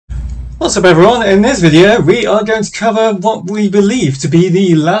What's up everyone, in this video we are going to cover what we believe to be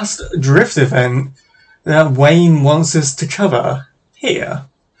the last drift event that Wayne wants us to cover here.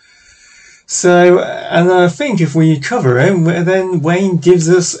 So, and I think if we cover it, then Wayne gives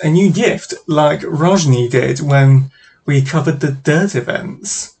us a new gift, like Roshni did when we covered the dirt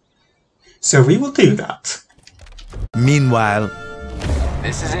events. So we will do that. Meanwhile...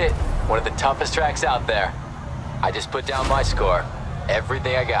 This is it. One of the toughest tracks out there. I just put down my score.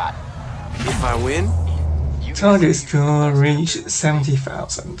 Everything I got. If I win? Target score reached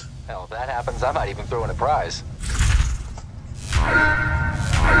 70,000. Hell, if that happens, I might even throw in a prize.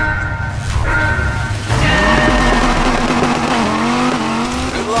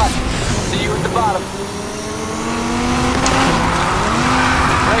 Good luck. See you at the bottom.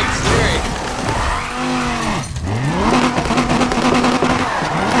 Great steering.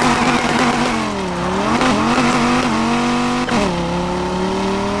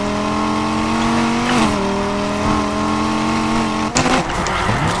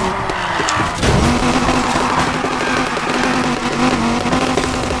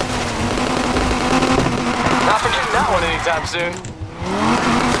 Anytime soon.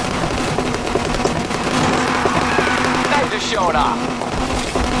 Now you're just showing off.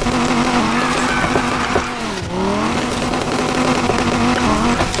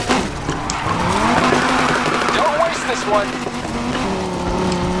 Don't waste this one.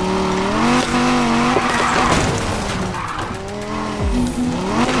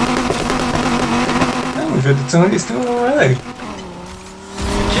 Oh, we've had the target score already.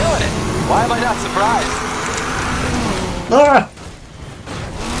 You're killing it. Why am I not surprised? Ah!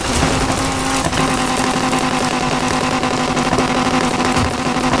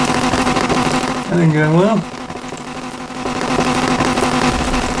 That didn't go well.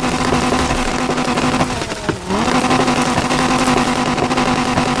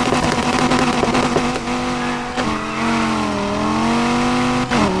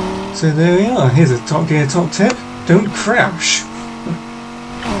 So there we are. Here's a Top Gear top tip. Don't crash.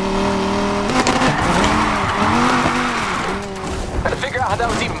 How that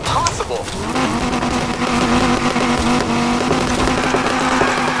was even possible.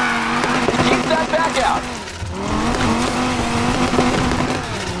 Keep that back out.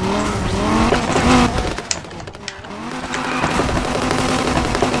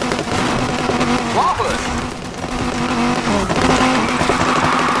 Flawless.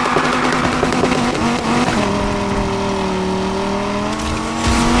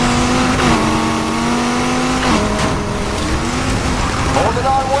 Holding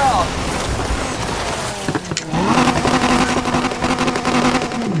on well.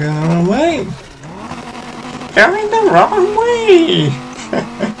 Going the wrong way. Going the wrong way.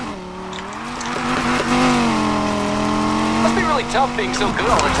 Must be really tough being so good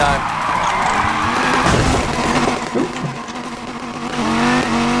all the time.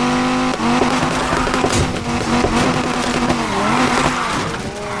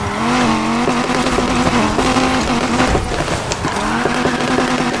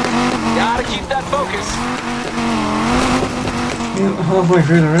 Gotta keep that focus. Halfway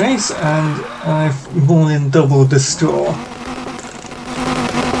through the race and I've more than doubled the score.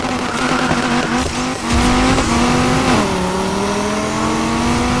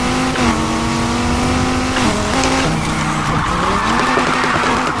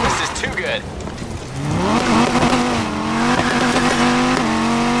 This is too good.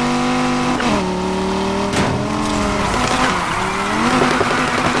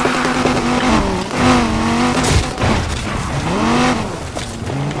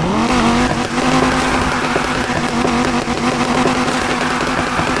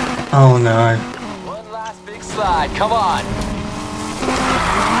 Oh no. One last big slide, come on.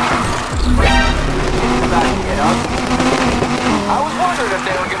 I was wondering if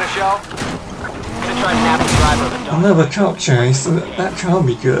they were gonna show. I'm gonna try to nab the driver of the dog. Another cop chase, that can't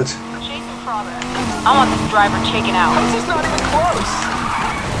be good. Chase in progress. I want this driver taken out. How's this not even close?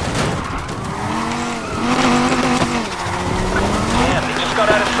 Damn, they just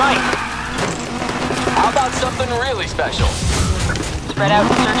got out of sight. How about something really special? Spread out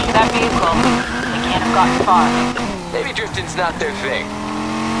and search for that vehicle. They can't have gotten far. Maybe drifting's not their thing.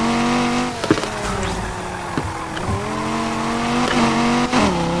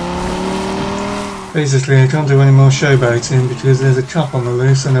 Basically I can't do any more showboating because there's a cop on the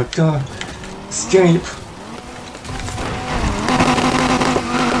loose and I've got to escape.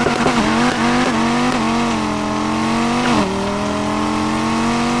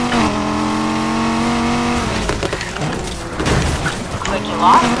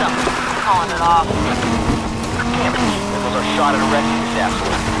 lost them. Calling it off. Damn it. There goes our shot at arresting this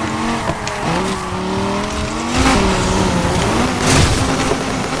asshole.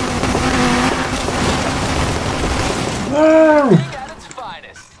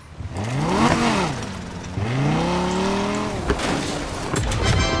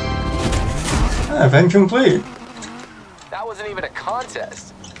 Event complete. That wasn't even a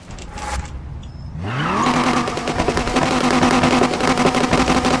contest.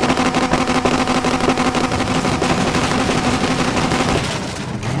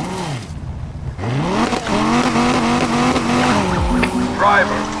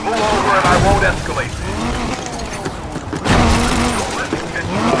 Driver, pull over and I won't escalate.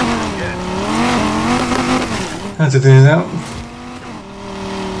 How to do that?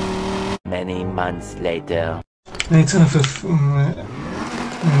 Many months later. No time for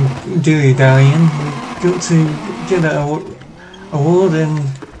dilly-dallying. We've got to get that award and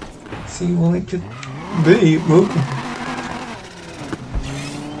see what it could be. Whoop.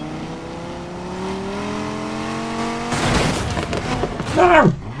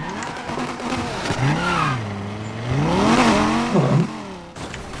 No! Hold on.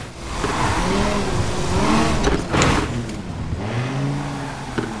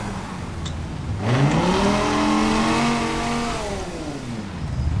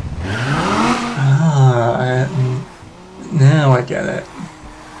 Now I get it.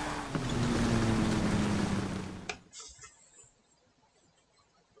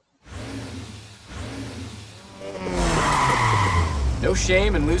 No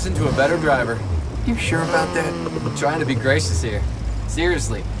shame in losing to a better driver. You sure about that? I'm trying to be gracious here.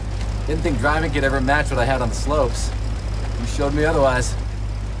 Seriously. Didn't think driving could ever match what I had on the slopes. You showed me otherwise.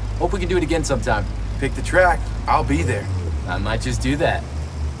 Hope we can do it again sometime. Pick the track. I'll be there. I might just do that.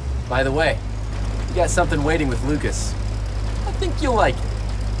 By the way, you got something waiting with Lucas. I think you'll like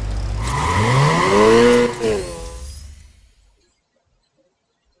it.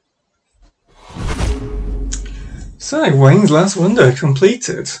 So, Wayne's last window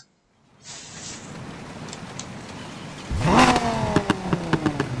completed.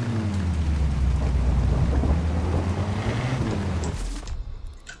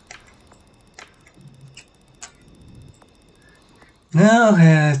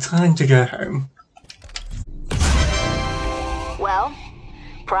 Now, time to go home. Well,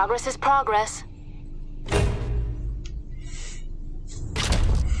 progress is progress.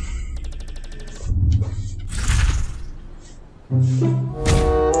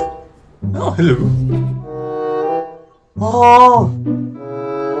 Oh, hello. Oh!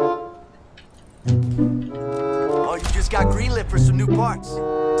 Oh, you just got greenlit for some new parts.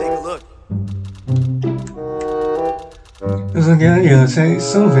 Take a look. Looks like I'm gonna take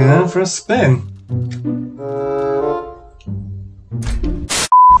something out for a spin.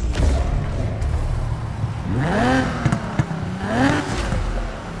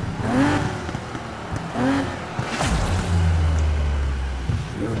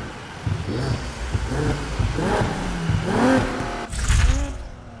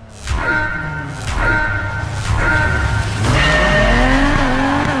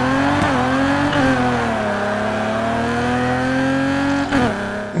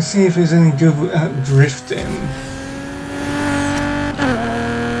 Let's see if he's any good at drifting.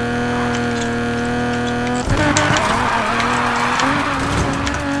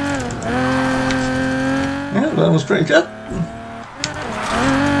 Yeah, that was pretty good.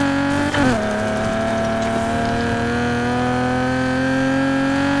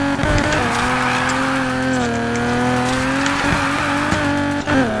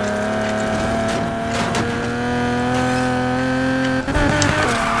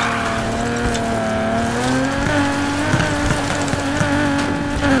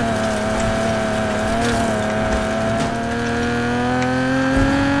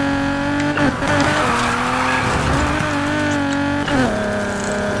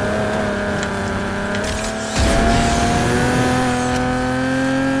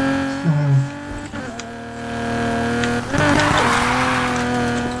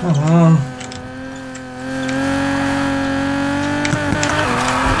 Come on.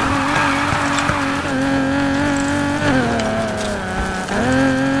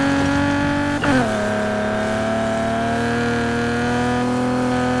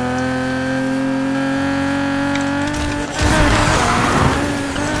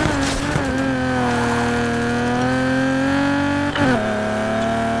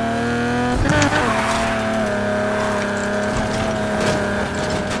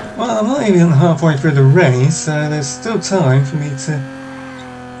 Well, I'm not even halfway through the race, so there's still time for me to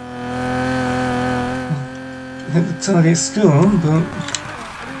hit the target score, but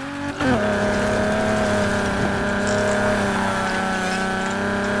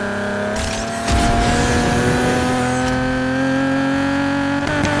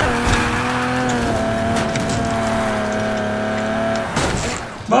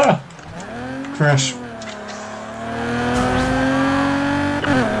crash.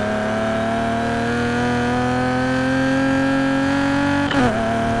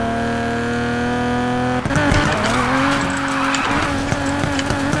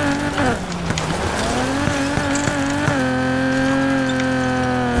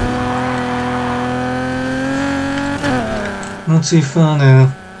 Not too far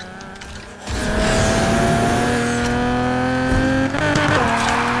now.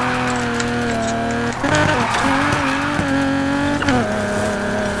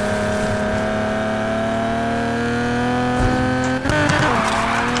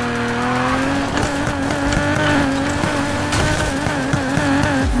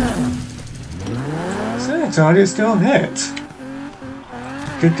 So, target still hit.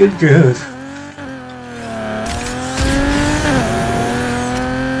 Good, good, good.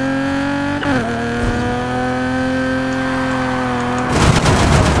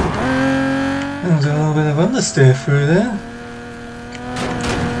 There's a little bit of understeer through there.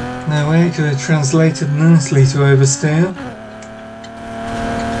 No way it could have translated nicely to oversteer.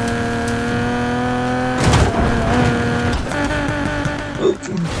 Oh,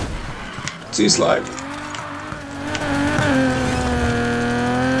 too slow.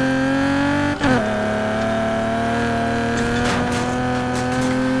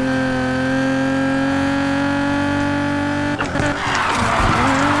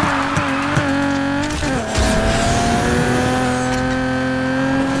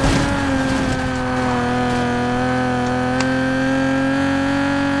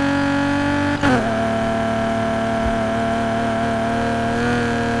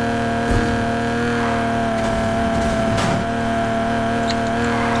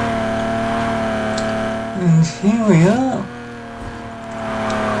 And here we are.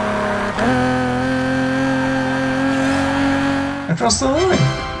 Across the line.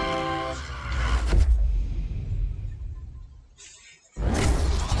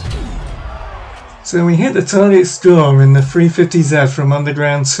 So we hit the target score in the 350Z from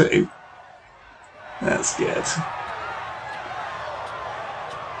Underground 2. That's good.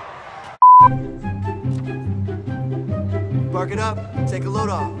 Park it up, take a load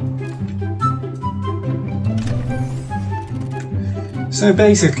off. So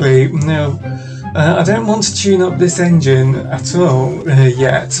basically, no, I don't want to tune up this engine at all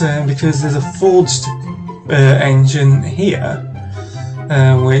yet, because there's a forged engine here,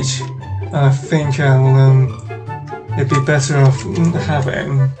 which I think it'd be better off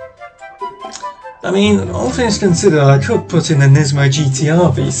having. I mean, all things considered, I could put in a Nismo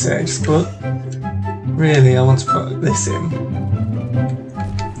GTR V6, but really I want to put this in.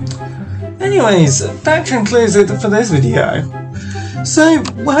 Anyways, that concludes it for this video. So,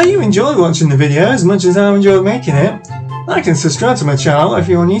 well, you enjoyed watching the video as much as I enjoyed making it, like and subscribe to my channel if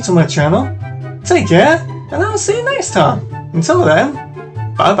you're new to my channel. Take care, and I'll see you next time. Until then,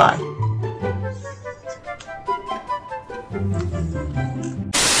 bye bye.